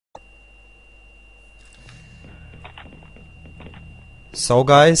So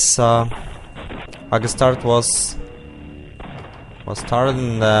guys, August start was started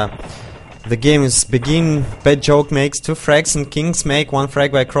and the game is begin. Bad Joke makes 2 frags and Kings make 1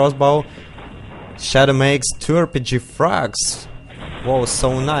 frag by crossbow. Shadow makes 2 RPG frags. Whoa,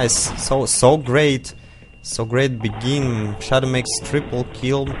 so nice, so great. So great begin. Shadow makes triple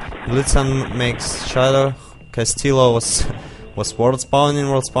kill. Blitzan makes Shadow. Castillo was world spawn. In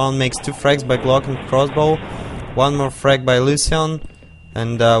world spawn makes 2 frags by Glock and crossbow. 1 more frag by Lucian.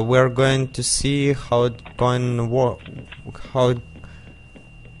 And we're going to see how it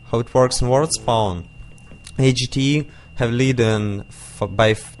works in world spawn. AGT have lead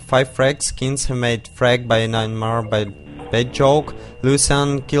by 5 frags. Kings have made frag by 9 more by Bad Joke.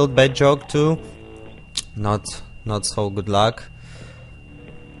 Lucian killed Bad Joke too. Not so good luck.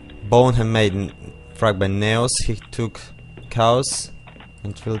 Bone have made frag by Neos. He took cows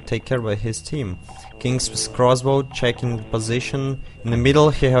and will take care by his team. Kings with crossbow checking the position. In the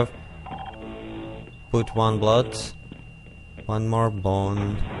middle he have put 1 blood. 1 more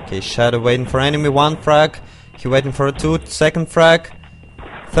bone. Okay, Shadow waiting for enemy. 1 frag. He waiting for a 2nd frag.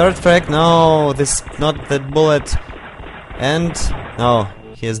 3rd frag. No, this not that bullet. And no,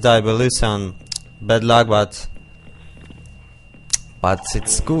 he has died by Lucian. Bad luck, but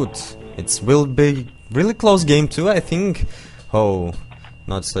it's good. It will be really close game too, I think. Oh,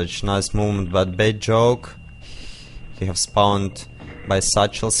 not such nice movement, but Bad Joke. He have spawned by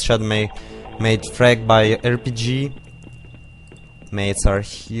satchels. Shadow made frag by RPG. Mates are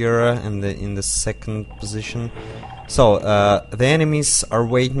here and in the 2nd position. So the enemies are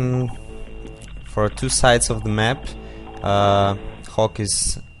waiting for 2 sides of the map. HoC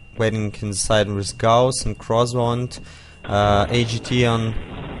is waiting inside with Gauss and crossbow and AGT on.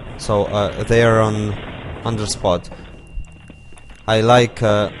 So they are on under spot. I like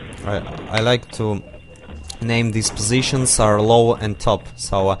to name these positions are low and top.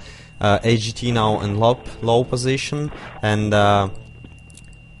 So AGT now in low position and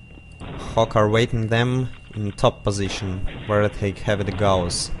HoC are waiting them in top position where they have the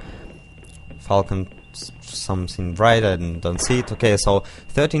Gauss. Falcon something right, I don't see it. Okay, so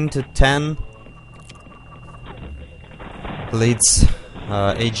 13-10 leads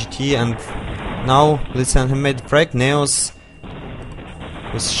AGT, and now Lucian have made frag. Neos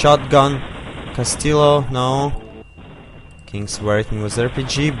with shotgun. Castillo, no. Kings working with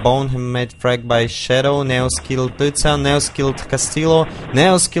RPG. Bone have made frag by Shadow. Neos killed Lucian. Neos killed Castillo.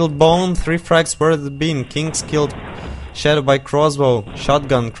 Neos killed Bone. 3 frags where it been. Kings killed Shadow by crossbow.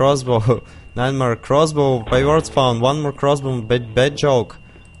 Shotgun, crossbow. 9 more crossbow by world spawn. 1 more crossbow by Bad Joke.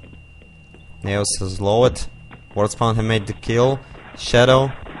 Neos has lowered. World spawn have made the kill.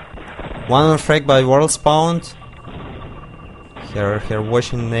 Shadow. 1 more frag by world spawn. Here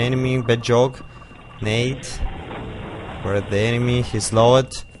watching the enemy. Bad Joke. Nade. Where the enemy, he's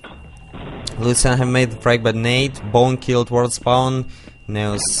lowered. Lucian have made the frag by Nade. Bone killed world spawn.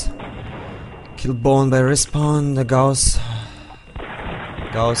 Neos killed Bone by respawn. The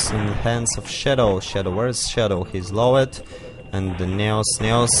Gauss in the hands of Shadow. Shadow, where's Shadow? He's lowered. And the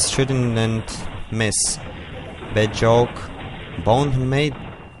Neos shooting and miss. Bad Joke. Bone made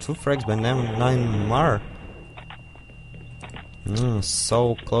 2 frags by 9 more.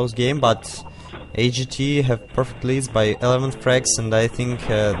 So close game, but AGT have perfect leads by 11 frags, and I think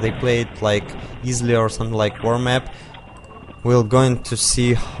they played like easily or something like war map. We're going to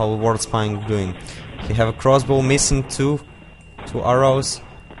see how world spawn doing. He have a crossbow missing 2 arrows.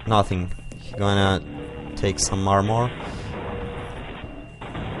 Nothing. He gonna take some armor.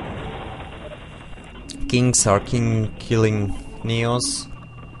 Kings are killing Neos.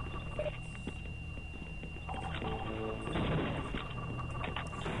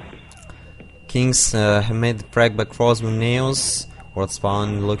 Kings have made the frag by crossbow. Neos. World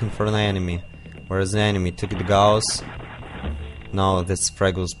spawn looking for an enemy. Where is the enemy? Took the Gauss. No, this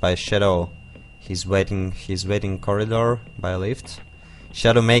frag was by Shadow. He's waiting corridor by lift.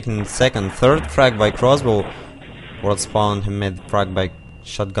 Shadow making 2nd, 3rd frag by crossbow. World spawn he made the frag by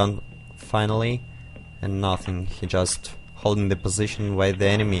shotgun finally. And nothing. He just holding the position by the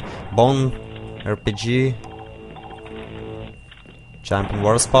enemy. Bone RPG. Jumping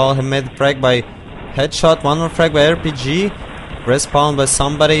world spawn. He made the frag by headshot. 1 more frag by RPG. Respawn by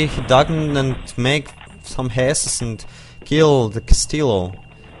somebody. He ducked and make some hasses and kill the Castillo.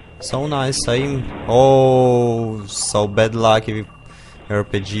 So nice aim. Oh, so bad luck if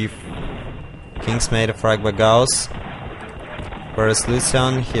RPG. Kings made a frag by Gauss. Where is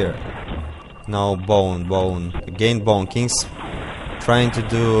Lucian? Here. No, Bone. Again Bone. Kings trying to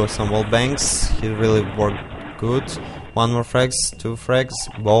do some wall banks. He really worked good. 1 more frags, 2 frags.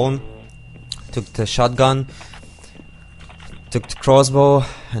 Bone took the shotgun. Took the crossbow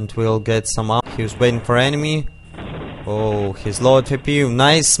and we'll get some up. He was waiting for enemy. Oh, he's low TP.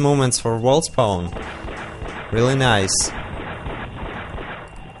 Nice movements for wall spawn. Really nice.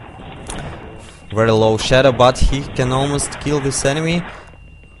 Very low shadow, but he can almost kill this enemy.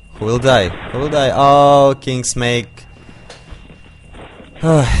 Who will die? Who will die? Oh, Kings make.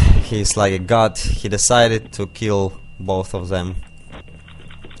 He's like a god. He decided to kill both of them.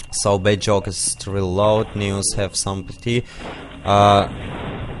 So bad joke is to reload. Neos have some PT.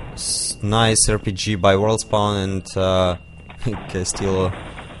 Nice RPG by world spawn, and Castillo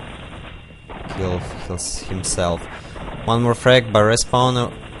kills himself. One more frag by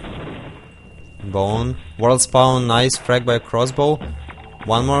respawn. Bone. World spawn. Nice frag by crossbow.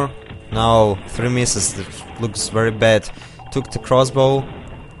 One more. No, 3 misses. That looks very bad. Took the crossbow.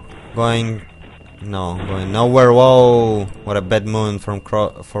 Going nowhere. Whoa! What a bad movement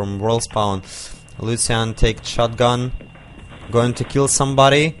from world spawn. Lucian take shotgun. Going to kill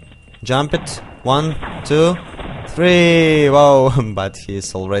somebody. Jump it. 1, 2, 3. Whoa! But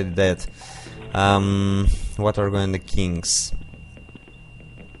he's already dead. What are going the Kings?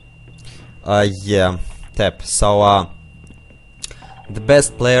 Yeah, tap. So the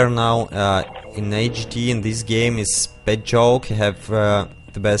best player now in HD in this game is Bad Joke. He have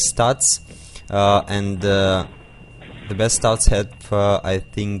the best stats, and the best stats have I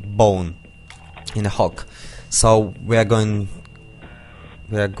think Bone in the HoC. So we are going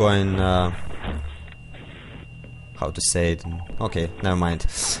how to say it? Okay, never mind.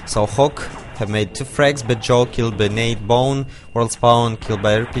 So HoC have made 2 frags. Bad Joke killed by Nate. Bone. World spawn killed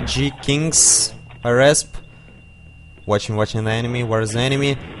by RPG. Kings by Resp. Watching the enemy. Where is the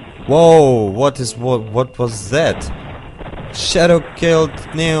enemy? Whoa! What was that? Shadow killed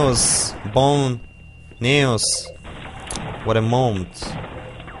Neos. Bone. Neos. What a moment.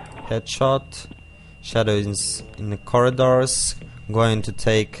 Headshot. Shadow is in the corridors. Going to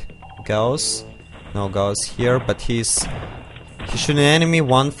take Gauss. No Gauss here, but he shooting an enemy.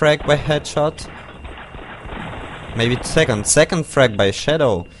 1 frag by headshot. Maybe second frag by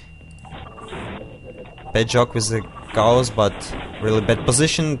Shadow. Bad Joke with the Gauss, but really bad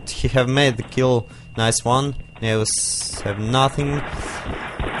position. He have made the kill. Nice one. Neos have nothing.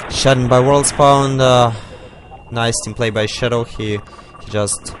 Shot by world spawn. Nice team play by Shadow. He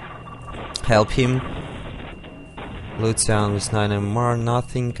just helped him. Lucian with 9 MR,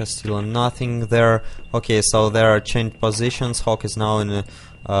 nothing. Castillo, nothing there. Okay, so there are changed positions. HoC is now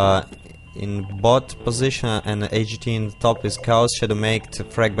in bot position, and AGT in the top is Chaos. Shadow make to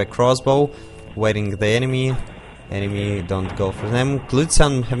frag by crossbow, waiting the enemy. Enemy don't go for them.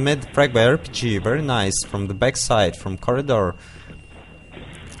 Lucian have made frag by RPG, very nice, from the backside, from corridor.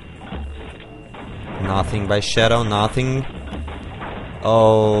 Nothing by Shadow, nothing.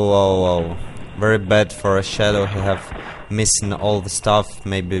 Oh. Very bad for a Shadow. He have missing all the stuff,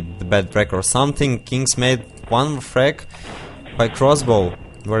 maybe the bad track or something. Kings made 1 frag by crossbow.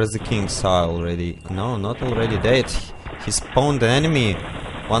 Where is the Kings? Already? No, not already dead. He spawned an enemy.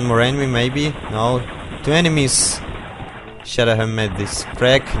 1 more enemy maybe? No, 2 enemies. Shadow have made this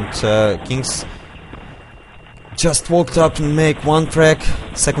frag, and Kings just walked up and make 1 frag.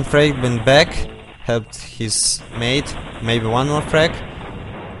 Second frag went back, helped his mate. Maybe 1 more frag.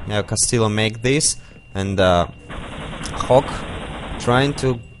 Yeah, Castillo make this, and HoC trying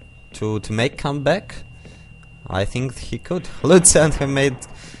to make comeback. I think he could. Lucian have made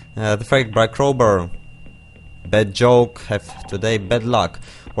the frag by crowbar. Bad Joke have today bad luck.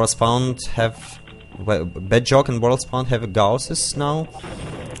 World spawn have Bad Joke and World spawn have Gausses now.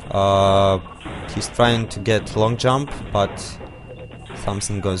 He's trying to get long jump, but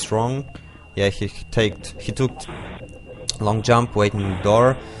something goes wrong. Yeah, he took long jump, waiting in the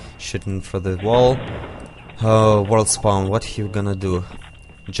door, shooting for the wall. Oh, world spawn, what he gonna do?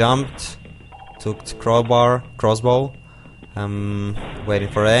 Jumped, took the crossbow, waiting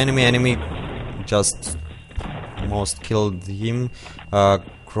for an enemy. Enemy just almost killed him.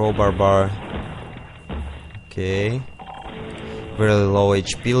 Crowbar bar. Okay. Really low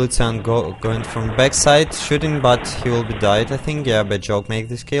HP. Lucian going from backside, shooting, but he will be died, I think. Yeah, Bad Joke make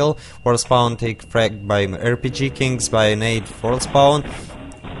this kill. World spawn take frag by RPG. Kings by Nate. World spawn.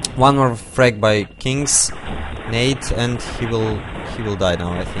 1 more frag by Kings. Nate, and he will die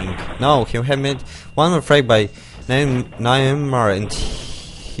now, I think. No, he have made 1 more frag by Naimar, and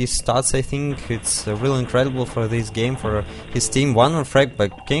he starts, I think. It's really incredible for this game, for his team. 1 more frag by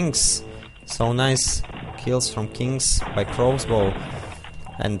Kings. So nice kills from Kings by crossbow,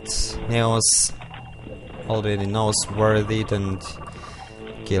 and Neos already knows where it is and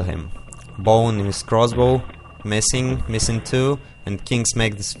kill him. Bone in his crossbow, missing 2, and Kings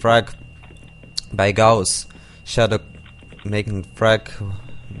make this frag by Gauss. Shadow making frag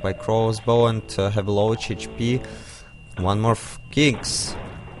by crossbow and have low HP. One more kicks.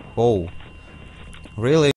 Whoa. Really?